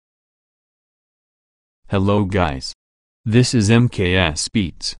Hello guys. This is MKS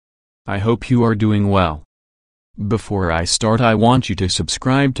Beats. I hope you are doing well. Before I start, I want you to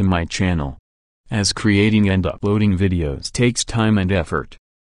subscribe to my channel, as creating and uploading videos takes time and effort.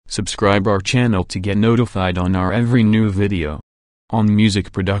 Subscribe our channel to get notified on our every new video on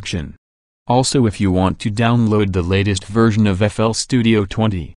music production. Also, if you want to download the latest version of FL Studio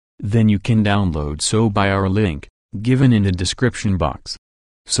 20, then you can download so by our link, given in the description box.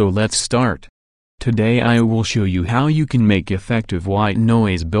 So let's start. Today I will show you how you can make effective white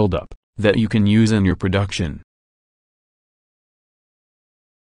noise buildup that you can use in your production.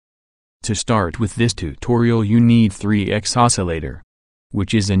 To start with this tutorial, you need 3x oscillator,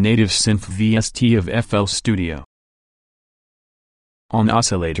 which is a native synth VST of FL Studio. On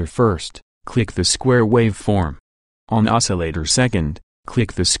oscillator first, click the square waveform. On oscillator second,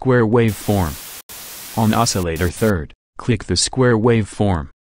 click the square waveform. On oscillator third, click the square waveform.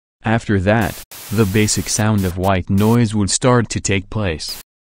 After that, the basic sound of white noise would start to take place.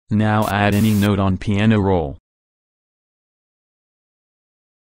 Now add any note on piano roll.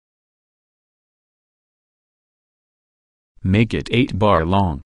 Make it 8 bar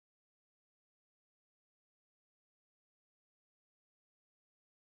long.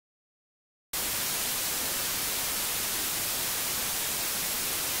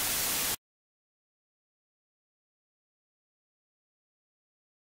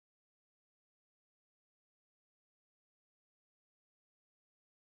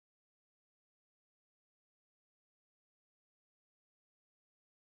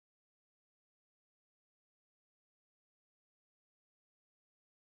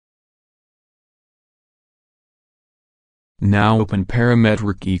 Now open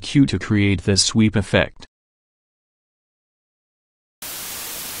Parametric EQ to create the sweep effect.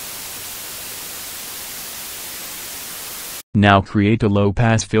 Now create a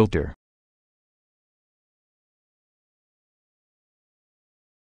low-pass filter.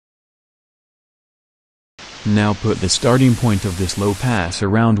 Now put the starting point of this low pass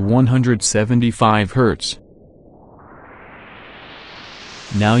around 175 Hz.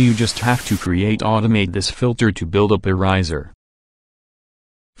 Now you just have to automate this filter to build up a riser.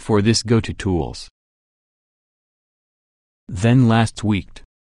 For this, go to Tools. Then Last Tweaked.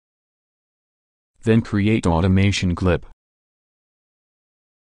 Then create automation clip.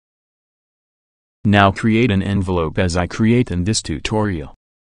 Now create an envelope as I create in this tutorial.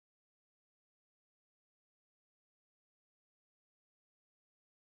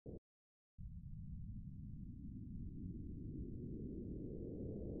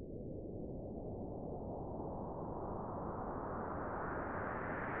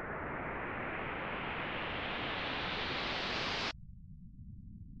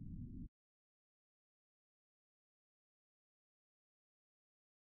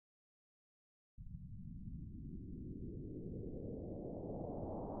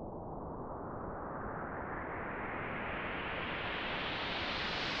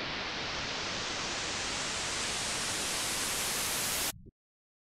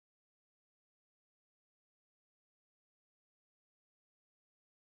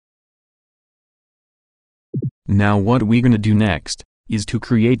 Now what we're gonna do next, is to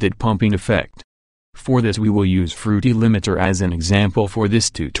create that pumping effect. For this we will use Fruity Limiter as an example for this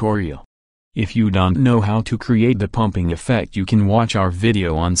tutorial. If you don't know how to create the pumping effect, you can watch our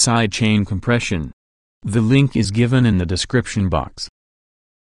video on sidechain compression. The link is given in the description box.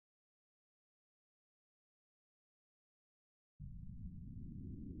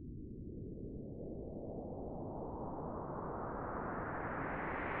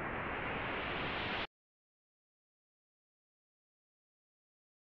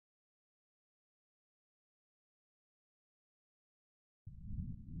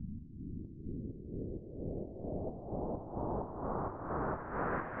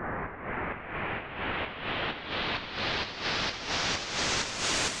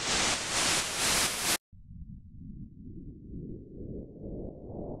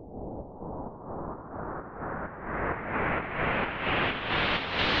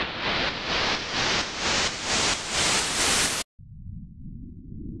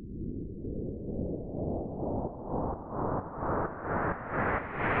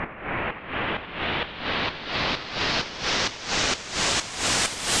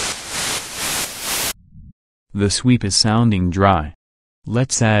 The sweep is sounding dry.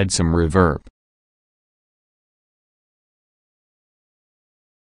 Let's add some reverb.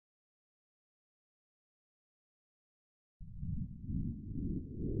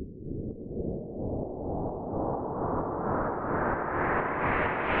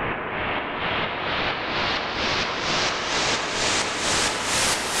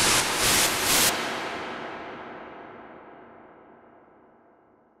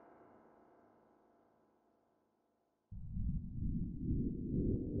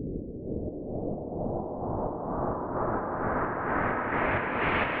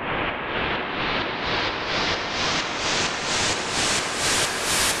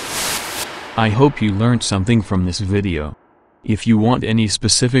 I hope you learned something from this video. If you want any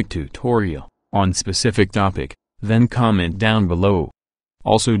specific tutorial on specific topic, then comment down below.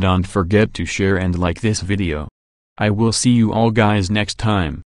 Also don't forget to share and like this video. I will see you all guys next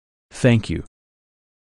time. Thank you.